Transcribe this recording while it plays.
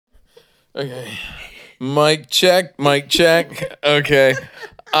Okay. Mic check, mic check. Okay.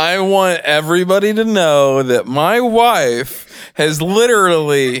 I want everybody to know that my wife has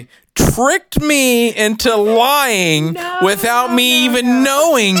literally tricked me into lying without me even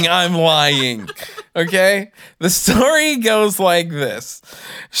knowing I'm lying. Okay? The story goes like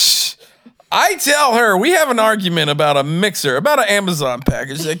this. I tell her we have an argument about a mixer, about an Amazon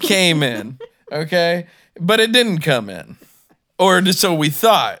package that came in. Okay? But it didn't come in. Or so we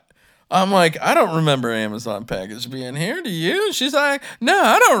thought. I'm like, I don't remember Amazon package being here. Do you? She's like, no,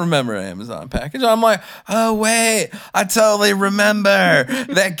 I don't remember Amazon package. I'm like, oh, wait, I totally remember.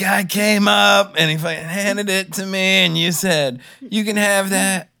 That guy came up and he fucking handed it to me and you said, you can have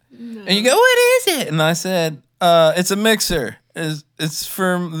that. No. And you go, what is it? And I said, it's a mixer. It's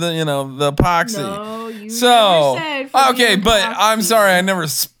from the epoxy. No, you never said okay, but I'm sorry, I never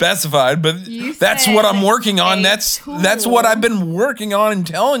specified, but that's what I'm working on. That's what I've been working on and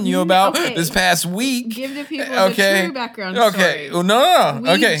telling you about this past week. Give the people the true background story. Okay, no.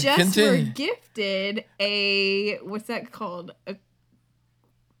 Okay, we just continue. were gifted a, what's that called?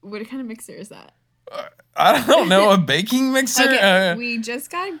 What kind of mixer is that? I don't know, a baking mixer? Okay, we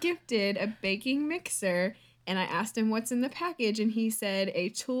just got gifted a baking mixer. And I asked him what's in the package, and he said a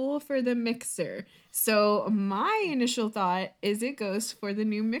tool for the mixer. So my initial thought is it goes for the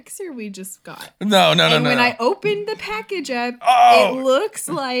new mixer we just got. No. And when I opened the package up, it looks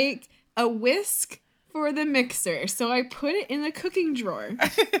like a whisk for the mixer. So I put it in the cooking drawer.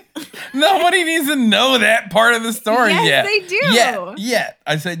 Nobody needs to know that part of the story yet. Yes, they do. Yet.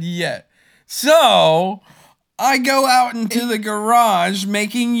 I said yet. So I go out into the garage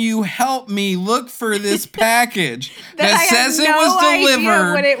making you help me look for this package that says it was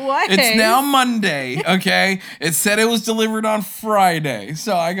delivered. What it was. It's now Monday, okay? It said it was delivered on Friday.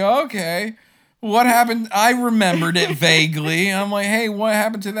 So I go, okay, what happened? I remembered it vaguely. I'm like, hey, what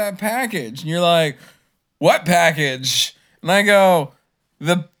happened to that package? And you're like, what package? And I go,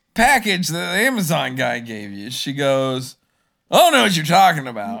 the package that the Amazon guy gave you. She goes, I don't know what you're talking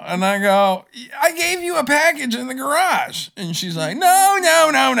about. And I go, I gave you a package in the garage. And she's like, no.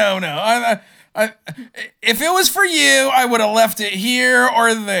 If it was for you, I would have left it here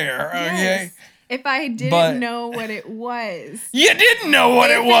or there. Okay. Yes, if I didn't know what it was. You didn't know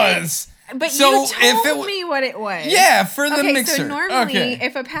what it was. But so you told me what it was. Yeah, for the mixer. So normally,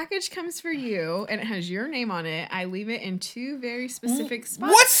 if a package comes for you and it has your name on it, I leave it in two very specific spots.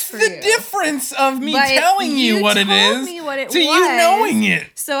 What's the difference of me telling you what it is to you knowing it?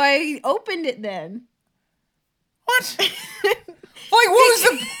 So I opened it then. What?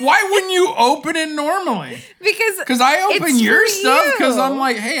 Why wouldn't you open it normally? Because I open your stuff because I'm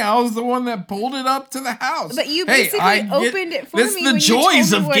like, hey, I was the one that pulled it up to the house. But you basically opened it for me. That's the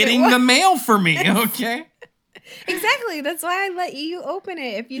joys of getting the mail for me, okay? Exactly. That's why I let you open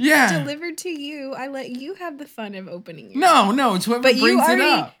it. If it's delivered to you, I let you have the fun of opening it. No, it's whoever brings it up. But you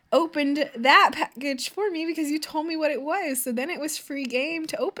already opened that package for me because you told me what it was. So then it was free game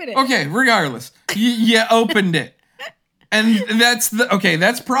to open it. Okay, regardless. You opened it. And that's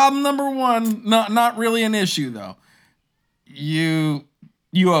problem number one. Not really an issue though. You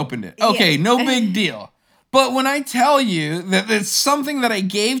opened it. Okay, no big deal. But when I tell you that it's something that I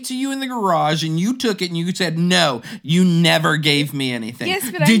gave to you in the garage and you took it and you said, no, you never gave me anything.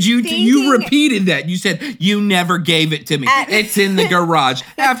 Yes, but you repeated that. You said, you never gave it to me. It's in the garage.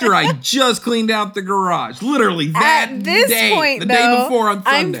 After I just cleaned out the garage. Literally that day. The day before on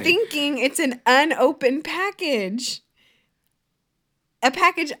Sunday. I'm thinking it's an unopened package. A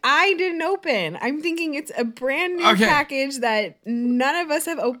package I didn't open. I'm thinking it's a brand new package that none of us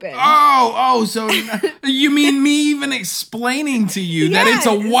have opened. So you mean me even explaining to you that it's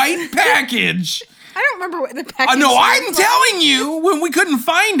a white package? I don't remember what the package No, I'm telling you, when we couldn't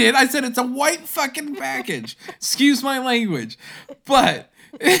find it, I said it's a white fucking package. Excuse my language. But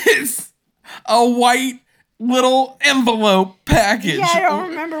it's a white little envelope package. Yeah, I don't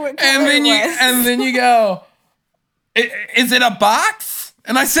remember what color it was. And then you go, is it a box?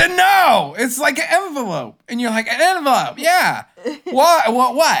 And I said, no, it's like an envelope. And you're like, an envelope? Yeah.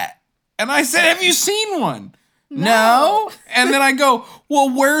 What? And I said, have you seen one? No. And then I go, well,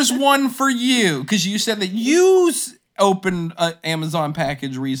 where's one for you? Because you said that you opened an Amazon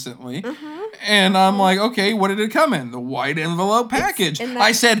package recently. And I'm like, okay, what did it come in? The white envelope package.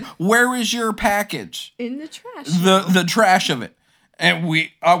 I said, where is your package? In the trash. The trash of it. And we're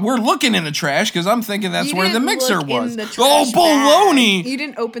looking in the trash because I'm thinking that's where the mixer was. Baloney! You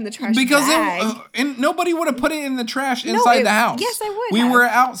didn't open the trash because bag. And nobody would have put it in the trash inside the house. Yes, I would. We were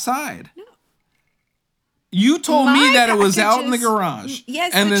outside. No. You told me that it was out in the garage.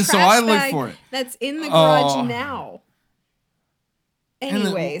 Yes, and then so I looked for it. That's in the garage now.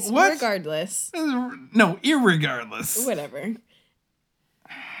 Anyways, what? regardless. No, irregardless. Whatever.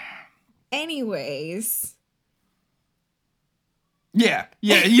 Anyways. Yeah,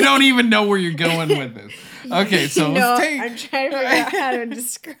 you don't even know where you're going with this. Okay, so no, let's take... I'm trying to figure out how to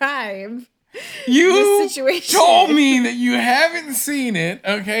describe You the situation. told me that you haven't seen it,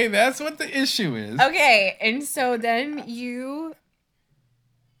 okay? That's what the issue is. Okay, and so then you...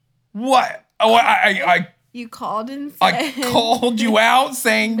 What? Oh, You called and said... I called you out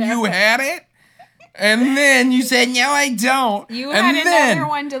saying you had it? And then you said, no, I don't. You and had then, another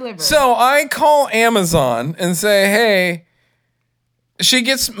one delivered. So I call Amazon and say, hey...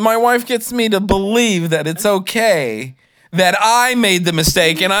 My wife gets me to believe that it's okay that I made the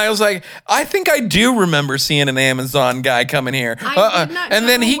mistake. And I was like, I think I do remember seeing an Amazon guy coming here. I did not and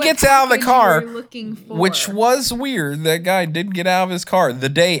then know he what gets out of the package car, you were looking for. which was weird. That guy did get out of his car the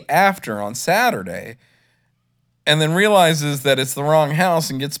day after on Saturday and then realizes that it's the wrong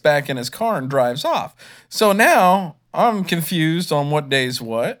house and gets back in his car and drives off. So now I'm confused on what day's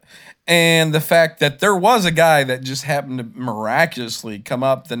what. And the fact that there was a guy that just happened to miraculously come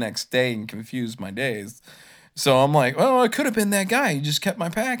up the next day and confuse my days. So I'm like, well, it could have been that guy. He just kept my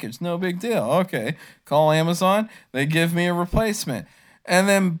package. No big deal. Okay. Call Amazon. They give me a replacement. And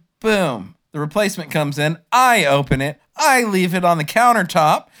then, boom, the replacement comes in. I open it. I leave it on the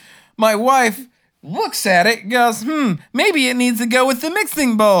countertop. My wife looks at it, goes, maybe it needs to go with the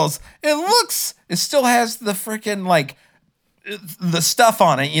mixing bowls. It still has the freaking, like, the stuff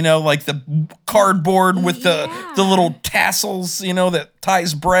on it, like the cardboard with the little tassels, that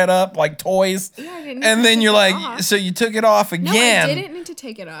ties bread up like toys. Yeah, I didn't and then you're like, so you took it off again. No, I didn't need to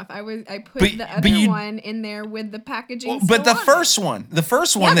take it off. I put the other one in there with the packaging. But the first one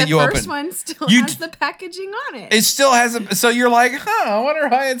that you opened, the first one still has the packaging on it. It still has so you're like, I wonder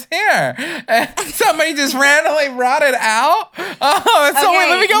why it's here. And somebody just randomly brought it out. Oh, so wait,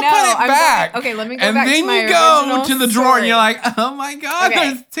 let me go put it back. Let me go back to my original And then you go to the drawer and you're like, oh my God,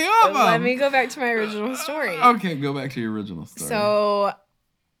 there's two of them. Let me go back to my original story. Okay, go back to your original story. So,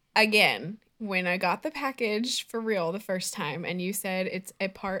 again, when I got the package for real the first time and you said it's a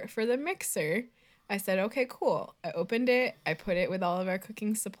part for the mixer, I said, okay, cool. I opened it. I put it with all of our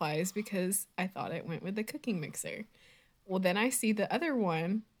cooking supplies because I thought it went with the cooking mixer. Well, then I see the other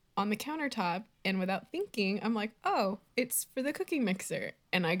one on the countertop, and without thinking, I'm like, oh, it's for the cooking mixer.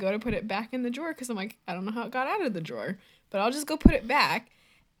 And I go to put it back in the drawer because I'm like, I don't know how it got out of the drawer, but I'll just go put it back.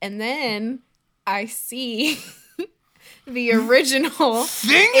 And then I see the original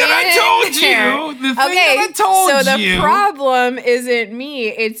thing that I told you. The thing that I told you. So the problem isn't me.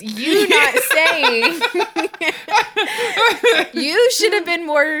 It's you not saying. You should have been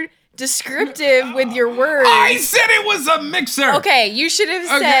more descriptive with your words. I said it was a mixer. Okay, you should have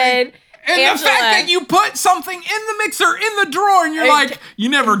said. And Angela, the fact that you put something in the mixer in the drawer and you're like, you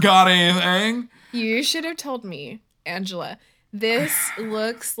never got anything. You should have told me, Angela, this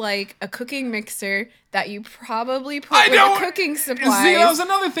looks like a cooking mixer that you probably put with the cooking supplies. See, that was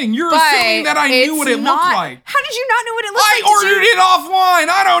another thing. You're assuming that I knew what it looked like. How did you not know what it looked like? I ordered it offline.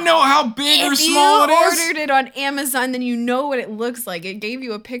 I don't know how big or small it is. If you ordered it on Amazon, then you know what it looks like. It gave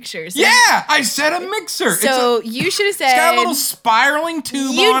you a picture. So yeah, I said a mixer. So you should have said... It's got a little spiraling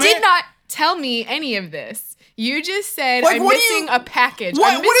tube on it. You did not tell me any of this. You just said, I'm missing a package.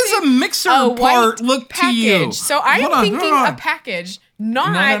 What does a mixer part look to you? So I'm thinking a package,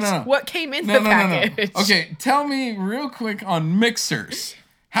 not what came in the package. No. Okay, tell me real quick on mixers.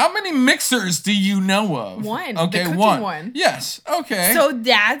 How many mixers do you know of? One. Okay, the cooking one. Yes, okay. So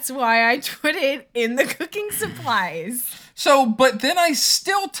that's why I put it in the cooking supplies. So, but then I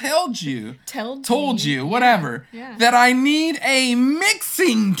still told you, whatever, yeah. that I need a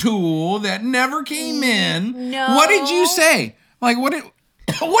mixing tool that never came in. No. What did you say? Like, what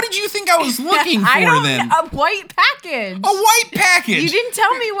did you think I was looking for then? A white package. A white package. You didn't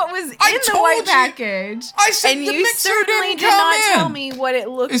tell me what was in the white package. I said and the you mixer certainly didn't did come not in. tell me what it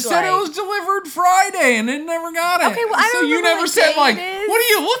looked like. It said it was delivered Friday and it never got it. Okay, well, I don't so you remember never what said day like, it is. what are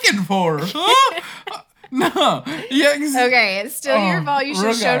you looking for? Huh? No. Yeah. Okay, it's still your fault. You should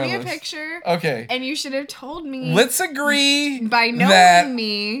have shown me a picture. Okay. And you should have told me. Let's agree by knowing that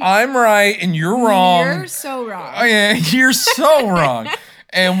me. I'm right and you're wrong. You're so wrong. Oh yeah, you're so wrong.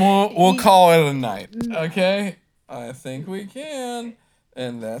 And we'll call it a night. Okay? I think we can.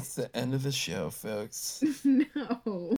 And that's the end of the show, folks. No.